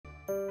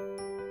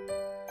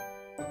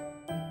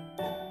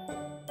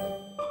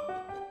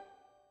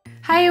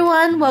Hi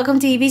everyone, welcome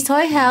to Evie's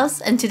Toy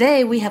House, and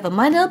today we have a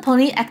My Little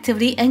Pony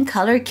activity and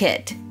color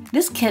kit.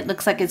 This kit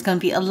looks like it's going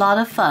to be a lot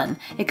of fun.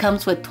 It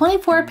comes with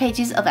 24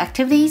 pages of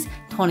activities,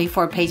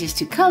 24 pages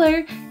to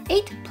color,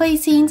 8 play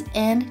scenes,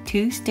 and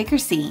 2 sticker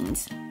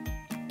scenes.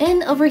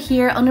 And over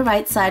here on the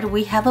right side,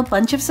 we have a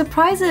bunch of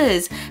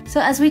surprises. So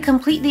as we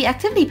complete the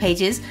activity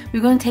pages,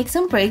 we're going to take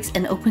some breaks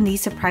and open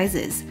these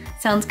surprises.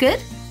 Sounds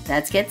good?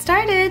 Let's get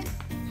started.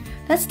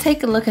 Let's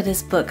take a look at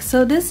this book.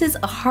 So this is a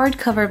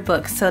hardcover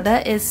book, so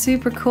that is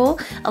super cool.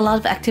 A lot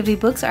of activity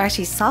books are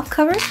actually soft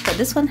covers, but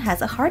this one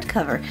has a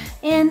hardcover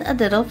and a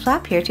little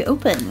flap here to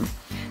open.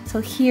 So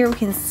here we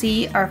can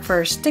see our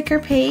first sticker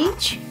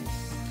page.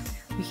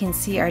 We can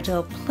see our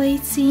little play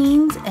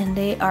scenes, and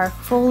they are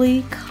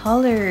fully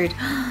colored.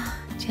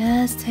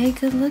 Just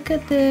take a look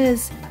at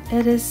this.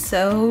 It is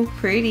so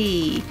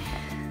pretty.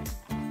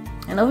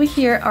 And over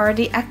here are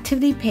the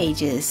activity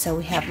pages. So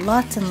we have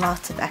lots and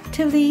lots of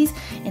activities,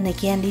 and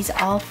again, these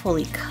are all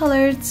fully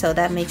colored, so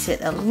that makes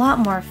it a lot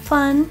more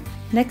fun.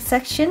 Next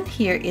section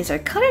here is our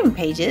coloring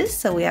pages.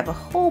 So we have a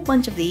whole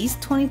bunch of these,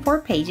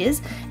 24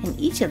 pages, and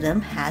each of them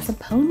has a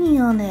pony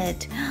on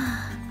it.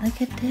 Look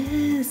at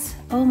this.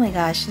 Oh my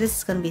gosh, this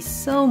is going to be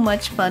so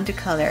much fun to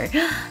color.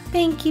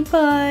 Thank you,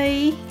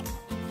 Pie.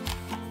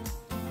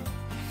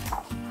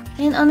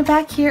 And on the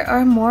back here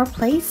are more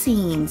play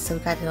scenes. So we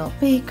got the little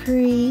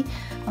bakery.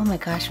 Oh my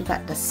gosh, we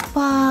got the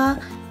spa,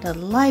 the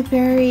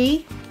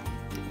library.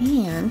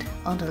 And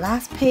on the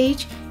last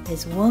page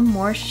is one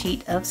more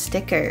sheet of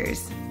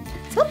stickers.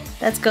 So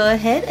let's go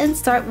ahead and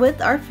start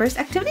with our first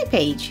activity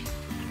page.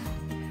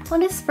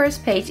 On this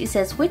first page, it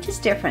says, which is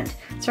different?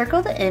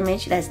 Circle the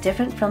image that's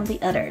different from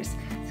the others.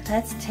 So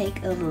let's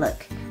take a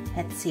look.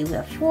 Let's see, we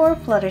have 4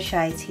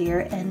 Fluttershy's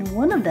here, and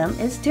one of them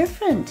is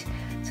different.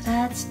 So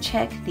let's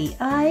check the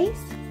eyes.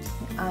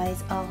 The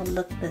eyes all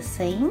look the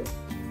same.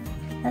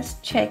 Let's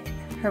check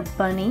her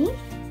bunny.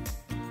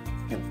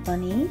 Her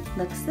bunny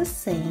looks the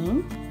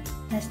same.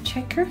 Let's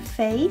check her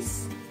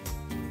face.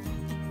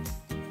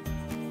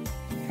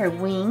 Her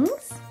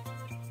wings.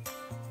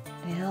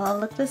 They all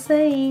look the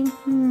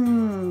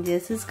same.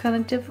 This is kind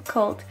of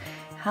difficult.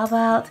 How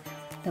about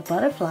the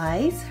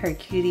butterflies, her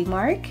cutie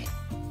mark,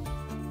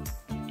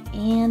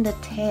 and the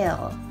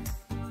tail?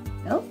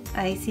 Oh,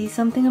 I see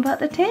something about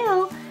the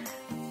tail.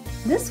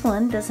 This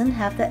one doesn't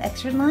have the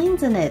extra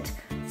lines in it.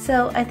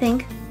 So I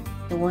think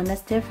the one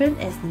that's different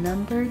is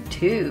number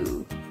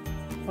 2.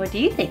 What do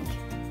you think?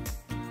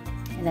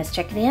 And let's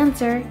check the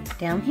answer.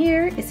 Down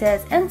here it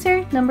says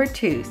answer number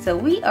 2. So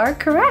we are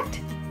correct.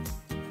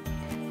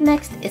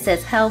 Next it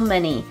says how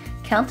many.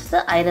 Count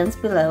the items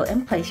below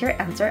and place your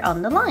answer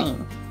on the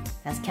line.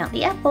 Let's count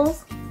the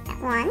apples.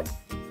 1,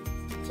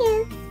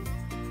 2,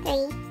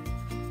 3,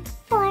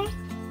 4,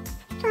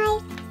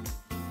 5,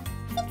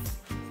 6,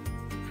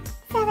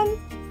 7,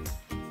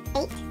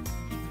 8,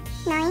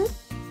 9,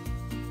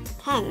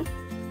 10.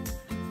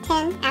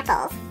 10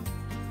 apples.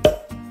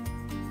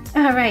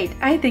 Alright,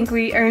 I think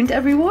we earned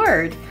a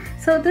reward.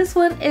 So this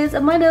one is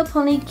a My Little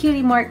Pony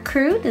Cutie Mark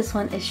Crew. This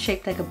one is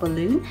shaped like a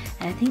balloon,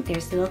 and I think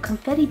there's little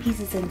confetti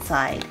pieces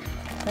inside.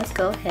 Let's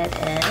go ahead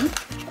and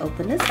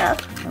open this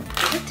up. Open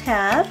the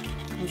tab.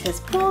 And it says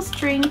pull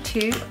string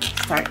to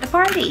start the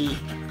party.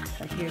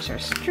 So here's our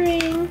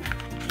string.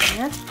 And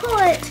let's pull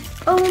it.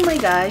 Oh my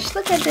gosh,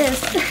 look at this.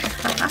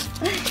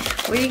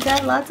 We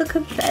got lots of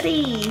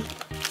confetti.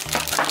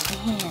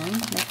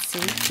 And let's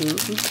see who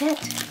we get.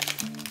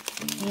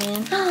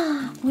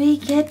 And we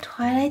get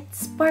Twilight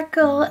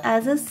Sparkle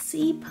as a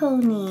sea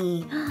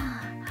pony.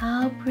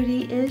 How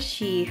pretty is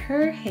she?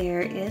 Her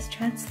hair is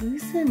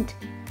translucent.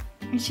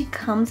 And she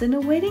comes in a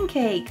wedding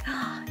cake.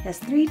 It has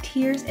 3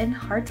 tears and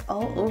hearts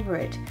all over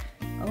it.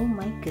 Oh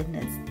my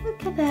goodness,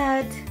 look at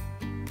that.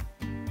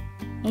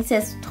 It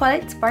says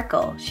Twilight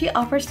Sparkle. She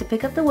offers to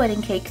pick up the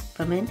wedding cake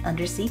from an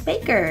undersea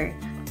baker.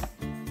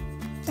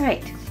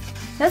 Alright,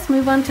 let's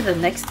move on to the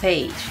next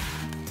page.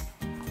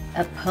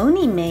 A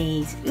pony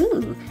maze.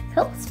 Ooh,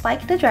 help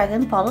Spike the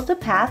dragon follow the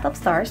path of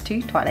stars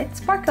to Twilight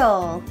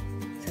Sparkle.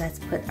 So let's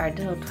put our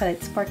little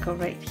Twilight Sparkle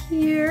right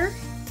here.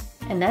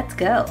 And let's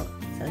go.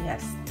 So we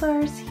have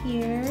stars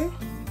here.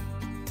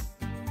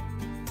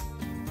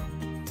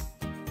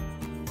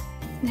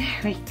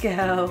 There we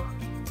go.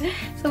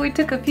 So we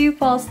took a few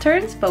false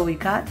turns, but we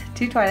got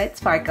to Twilight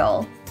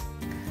Sparkle.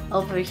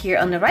 Over here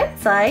on the right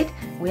side,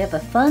 we have a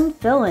fun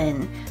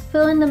fill-in.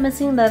 Fill in the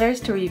missing letters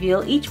to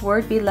reveal each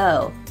word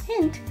below.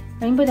 Hint,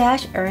 Rainbow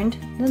Dash earned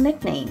the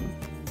nickname.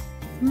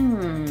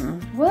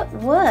 What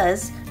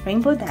was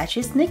Rainbow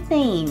Dash's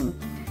nickname?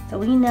 So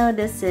we know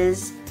this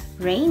is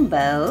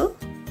Rainbow.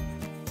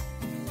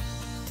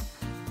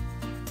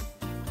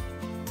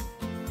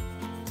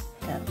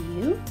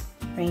 W.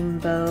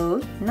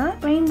 Rainbow,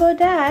 not Rainbow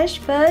Dash,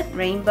 but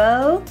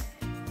Rainbow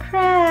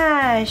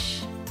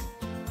Crash.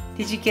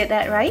 Did you get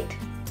that right?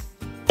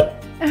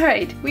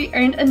 Alright, we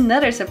earned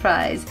another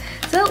surprise.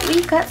 So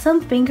we got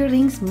some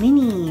Fingerlings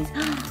minis.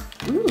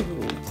 Ooh,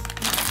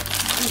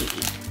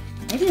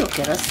 maybe we'll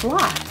get a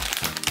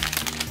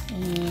sloth.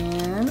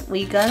 And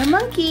we got a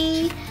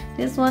monkey.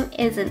 This one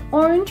is an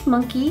orange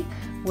monkey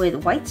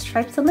with white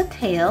stripes on the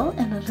tail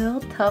and a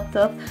little tufted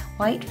up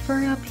white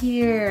fur up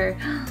here.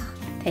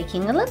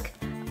 Taking a look,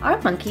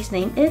 our monkey's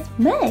name is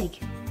Meg.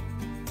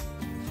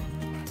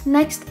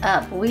 Next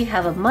up, we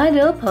have a My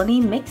Little Pony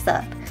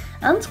mix-up.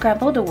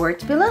 Unscramble the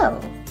words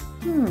below.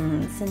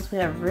 Since we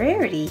have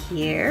rarity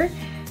here,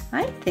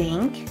 I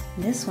think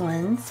this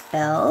one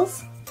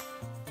spells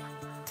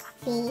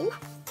B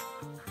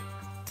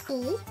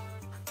E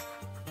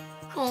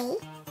A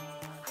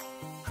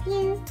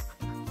U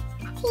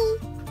T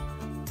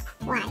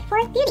Y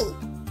for beauty.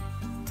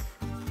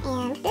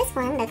 And this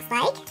one looks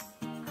like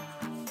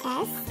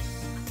S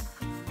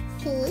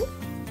P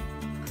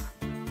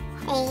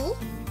A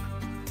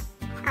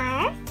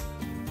R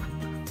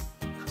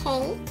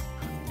K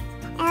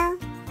L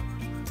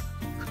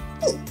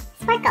E,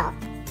 sparkle.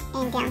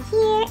 And down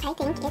here, I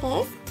think it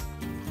is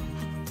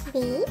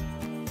V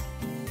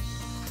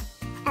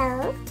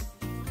O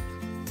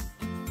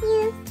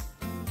U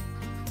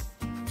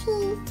T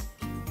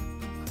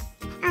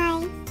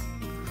I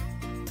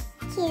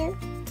Q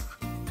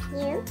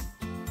U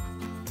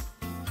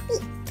E,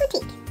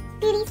 boutique.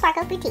 Beauty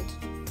Sparkle Boutique.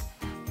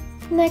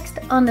 Next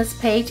on this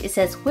page, it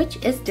says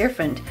which is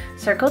different.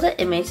 Circle the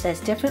image that's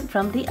different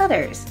from the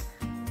others.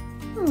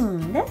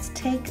 Let's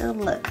take a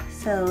look.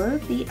 So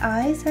the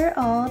eyes are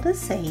all the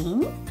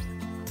same.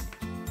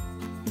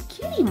 The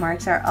cutie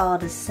marks are all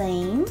the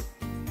same.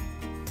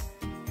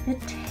 The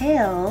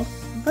tail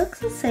looks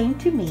the same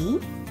to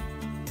me.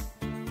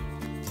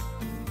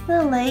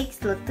 The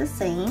legs look the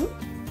same.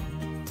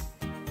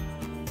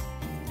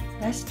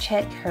 Let's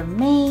check her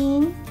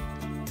mane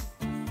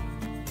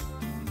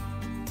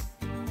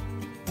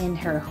and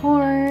her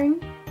horn.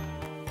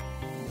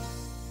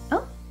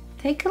 Oh,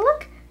 take a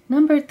look.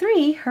 Number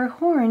 3, her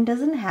horn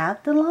doesn't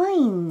have the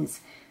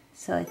lines.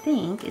 So I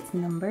think it's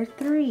number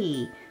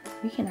 3.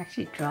 We can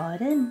actually draw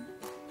it in.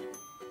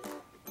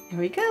 Here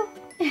we go.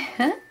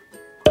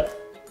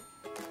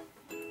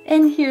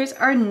 And here's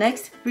our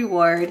next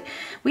reward.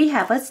 We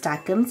have a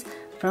Stackums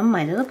from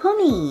My Little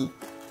Pony.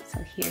 So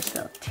here's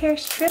the tear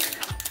strip.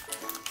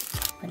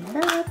 Open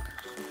it up.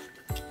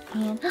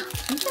 And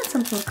we got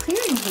something clear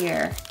in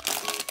here.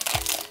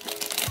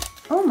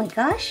 Oh my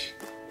gosh.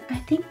 I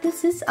think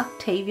this is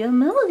Octavia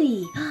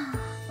Melody.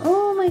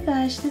 Oh my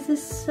gosh, this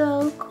is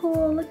so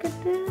cool. Look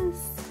at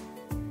this.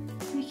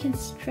 We can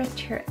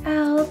stretch her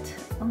out.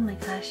 Oh my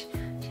gosh,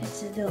 she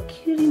has a little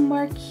cutie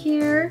mark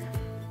here.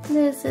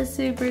 This is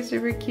super,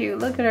 super cute.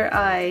 Look at her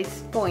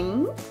eyes.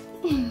 Boing.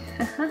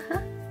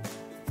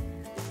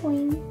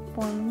 Boing,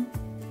 boing.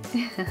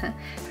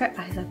 Her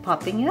eyes are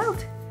popping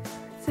out.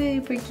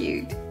 Super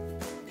cute.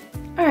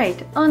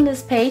 Alright, on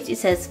this page it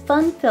says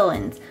fun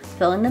fill-ins.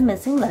 Fill in the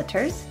missing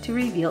letters to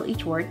reveal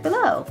each word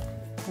below.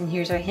 And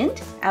here's our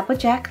hint.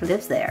 Applejack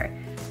lives there.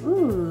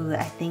 Ooh,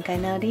 I think I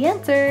know the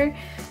answer.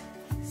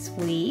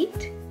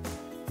 Sweet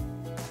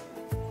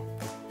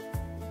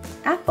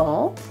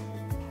apple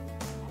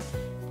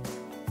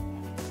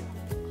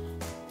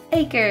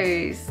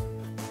acres.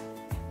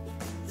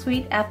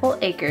 Sweet apple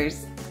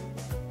acres.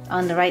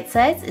 On the right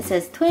side, it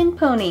says twin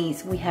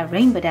ponies. We have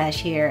Rainbow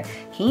Dash here.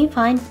 Can you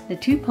find the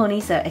 2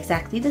 ponies that are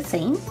exactly the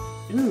same?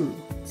 Ooh,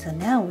 so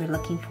now we're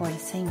looking for the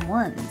same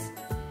ones.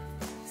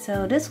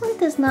 So this one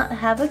does not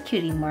have a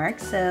cutie mark,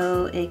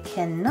 so it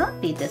cannot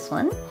be this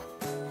one.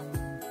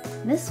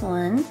 This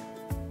one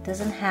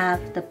doesn't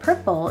have the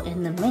purple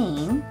in the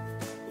mane.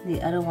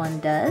 The other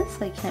one does,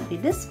 so it can't be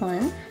this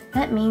one.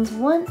 That means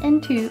 1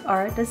 and 2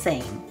 are the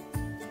same.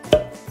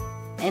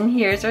 And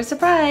here's our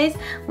surprise!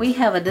 We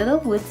have a little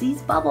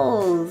Woodsy's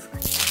Bubbles.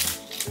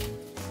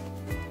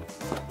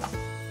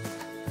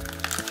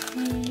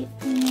 Okay,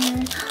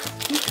 and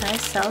this guy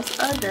sells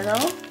a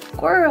little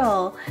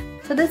squirrel.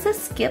 So this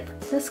is Skip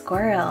the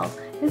squirrel.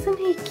 Isn't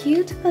he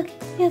cute? Look,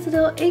 he has a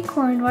little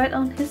acorn right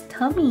on his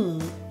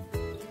tummy.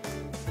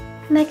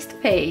 Next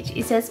page,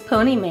 it says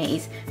Pony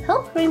Maze.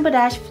 Help Rainbow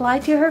Dash fly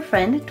to her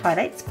friend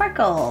Twilight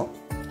Sparkle.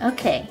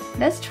 Okay,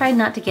 let's try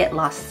not to get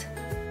lost.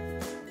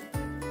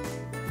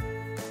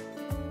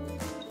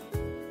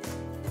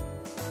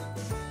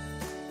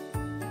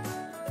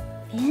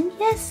 And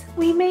yes,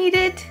 we made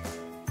it!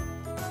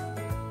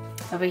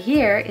 Over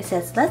here, it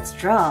says, let's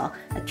draw.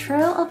 A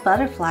trail of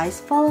butterflies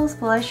follows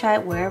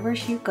Fluttershy wherever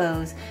she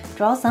goes.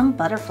 Draw some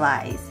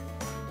butterflies.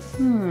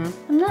 I'm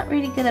not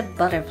really good at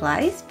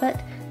butterflies,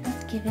 but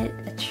let's give it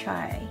a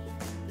try.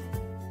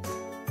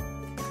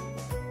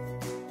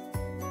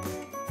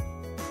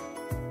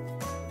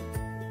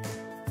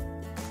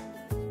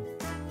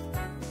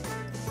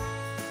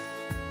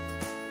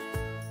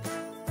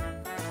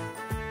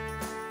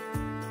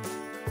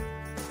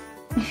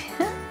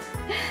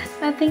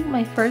 I think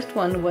my first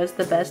one was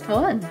the best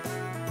one.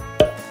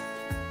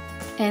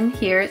 And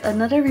here's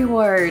another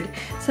reward.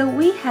 So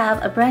we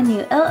have a brand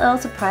new LL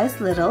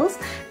Surprise Littles.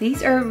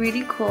 These are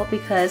really cool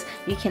because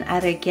you can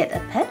either get a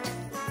pet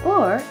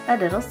or a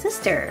little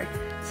sister.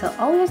 So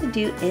all we have to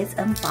do is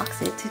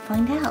unbox it to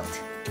find out.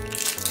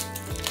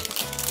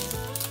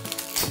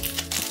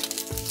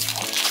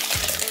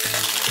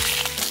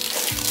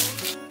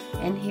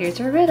 And here's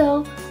our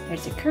riddle.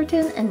 There's a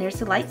curtain and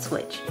there's a light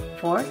switch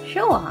for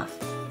show off.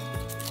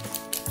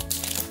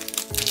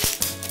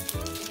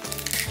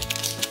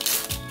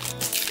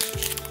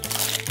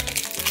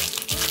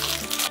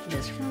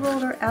 Just roll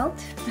her out.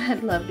 I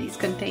love these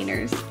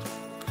containers.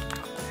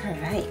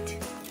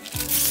 Alright.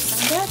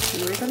 Find out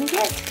who we're gonna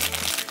get.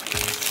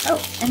 Oh,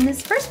 and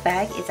this first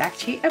bag is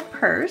actually a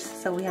purse.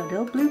 So we have a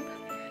little blue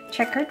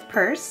checkered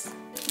purse.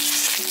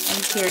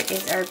 And here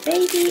is our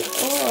baby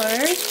or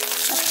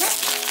a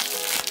pet.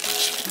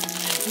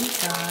 And we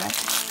got,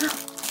 oh,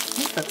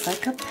 it looks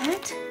like a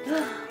pet.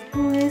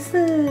 Who is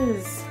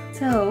this?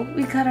 So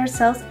we got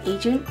ourselves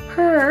Agent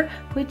Purr,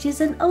 which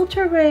is an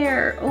ultra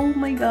rare. Oh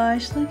my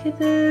gosh, look at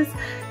this.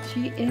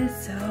 She is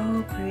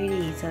so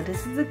pretty. So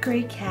this is a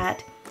gray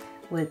cat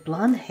with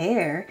blonde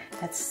hair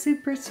that's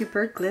super,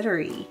 super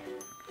glittery.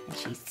 And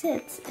she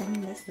sits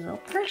in this little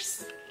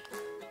purse.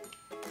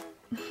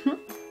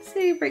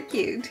 Super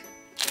cute.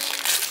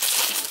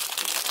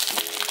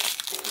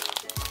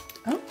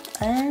 Oh,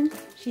 and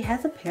she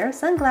has a pair of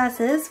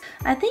sunglasses.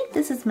 I think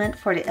this is meant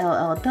for the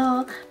LL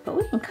doll, but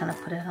we can kind of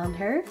put it on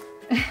her.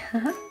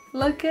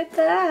 Look at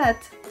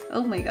that.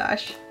 Oh my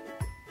gosh.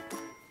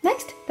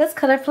 Next, let's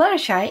color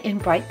Fluttershy in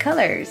bright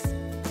colors.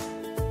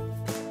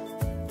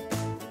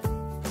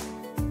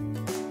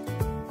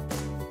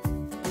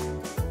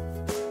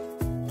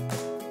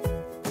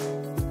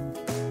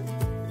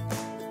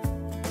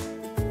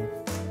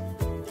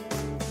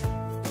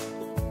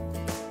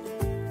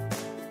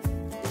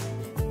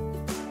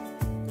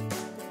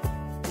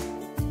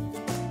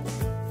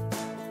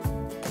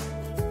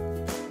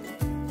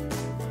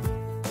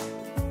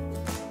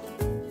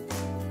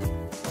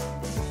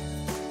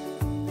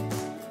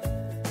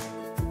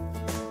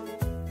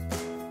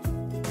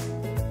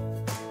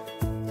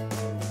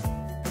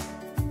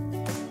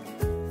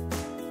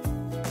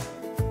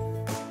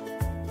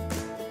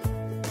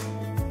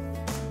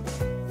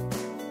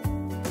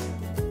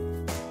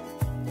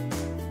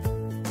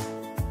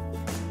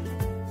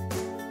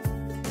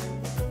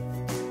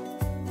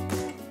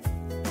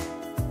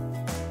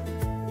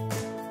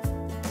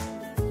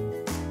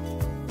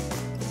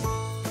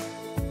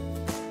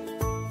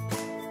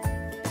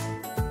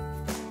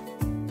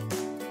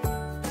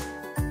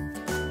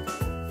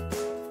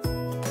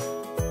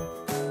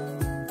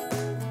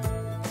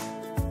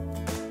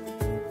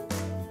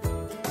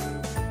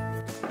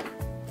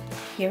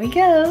 Here we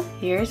go.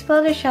 Here's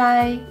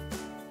Fluttershy.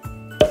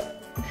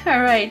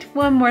 Alright,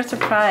 one more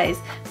surprise.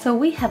 So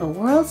we have a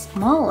world's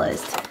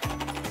smallest.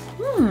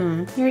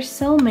 There's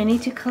so many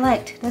to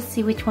collect. Let's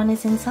see which one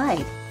is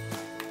inside.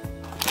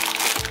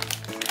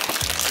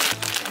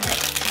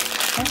 Alright,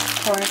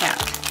 let's pour it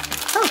out.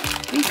 Oh,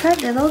 we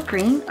got little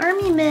green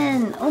army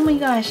men. Oh my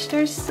gosh,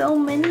 there's so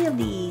many of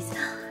these.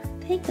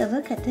 Take a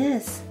look at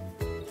this.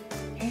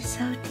 They're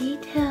so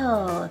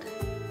detailed.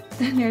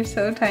 And they're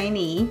so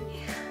tiny.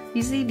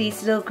 Usually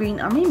these little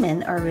green army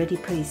men are already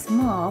pretty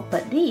small,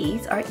 but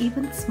these are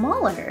even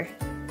smaller.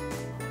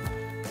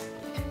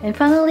 And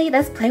finally,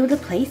 let's play with the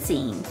play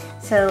scene.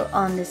 So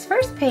on this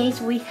first page,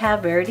 we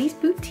have Rarity's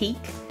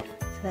Boutique.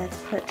 So let's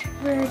put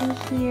Rarity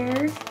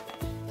here.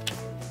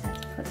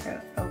 Let's put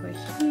her over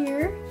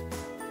here.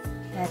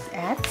 Let's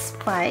add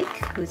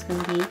Spike, who's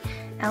going to be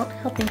out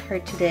helping her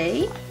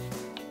today.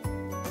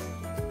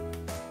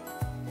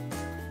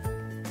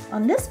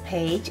 On this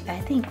page, I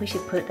think we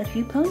should put a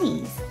few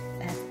ponies.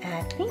 Let's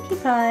add Pinkie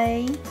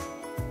Pie.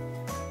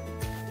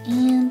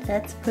 And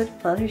let's put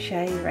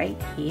Fluttershy right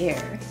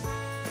here.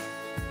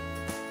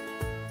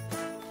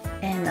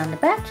 And on the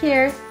back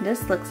here,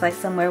 this looks like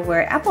somewhere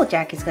where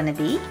Applejack is going to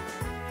be.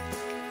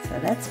 So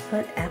let's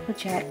put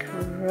Applejack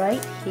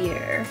right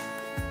here.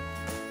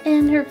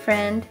 And her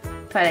friend,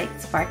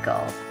 Twilight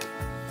Sparkle.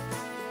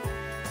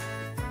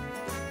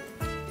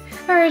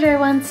 Alright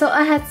everyone, so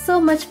I had so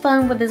much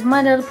fun with this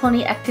My Little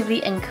Pony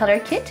activity and color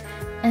kit.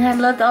 And I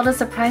loved all the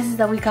surprises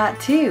that we got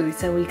too.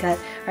 So we got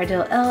our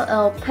little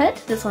LL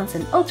pet, this one's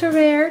an ultra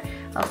rare,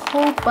 a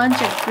whole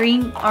bunch of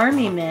green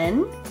army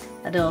men,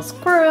 a little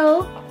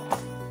squirrel,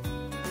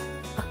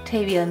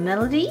 Octavia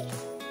Melody,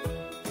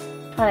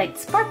 Twilight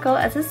Sparkle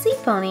as a sea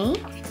pony,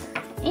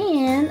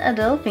 and a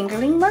little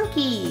fingerling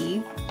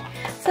monkey.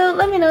 So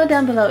let me know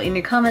down below in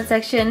the comment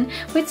section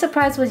which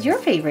surprise was your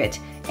favorite.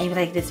 And if you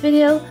like this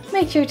video,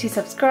 make sure to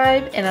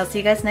subscribe and I'll see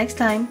you guys next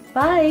time.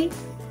 Bye!